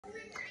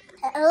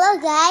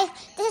Hello guys,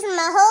 this is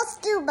my whole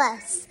school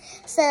bus.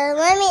 So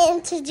let me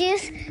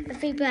introduce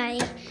everybody.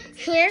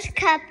 Here's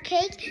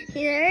Cupcake,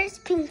 here's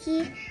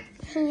Pinky,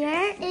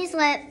 here is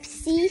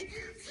Lipsy,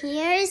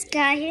 here is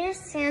Guy, here's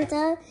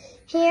Santa,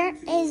 here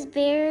is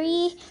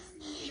Barry,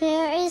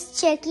 here is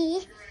Chicky,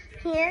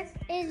 here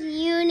is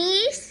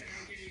Eunice,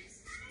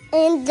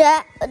 and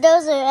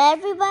those are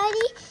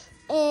everybody,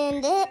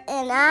 and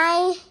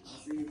I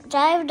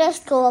drive the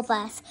school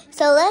bus.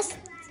 So let's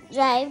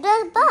drive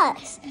the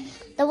bus.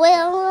 The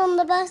wheel on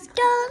the bus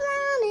goes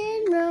round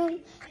and round,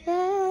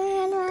 round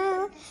and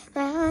round,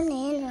 round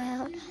and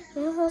round.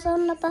 The wheels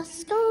on the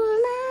bus go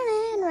round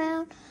and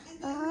round,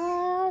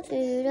 all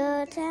through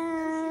the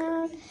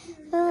town.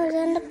 The wheels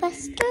on the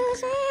bus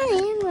goes round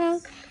and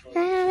round,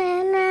 round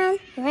and round,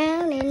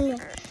 round and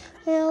round.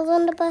 The wheels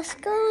on the bus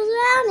goes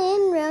round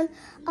and round,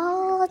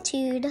 all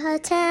to the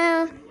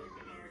town.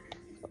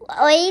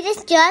 We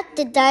just dropped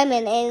the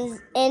diamond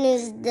and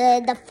is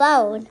the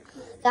phone,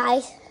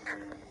 guys.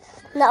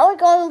 Now we're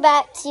going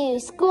back to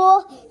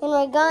school and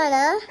we're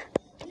gonna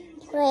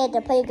play at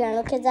the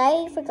playground because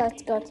I forgot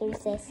to go to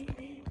recess.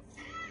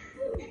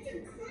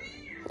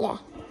 Yeah.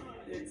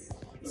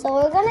 So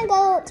we're gonna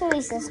go to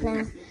recess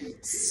now.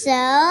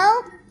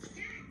 So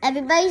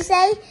everybody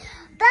say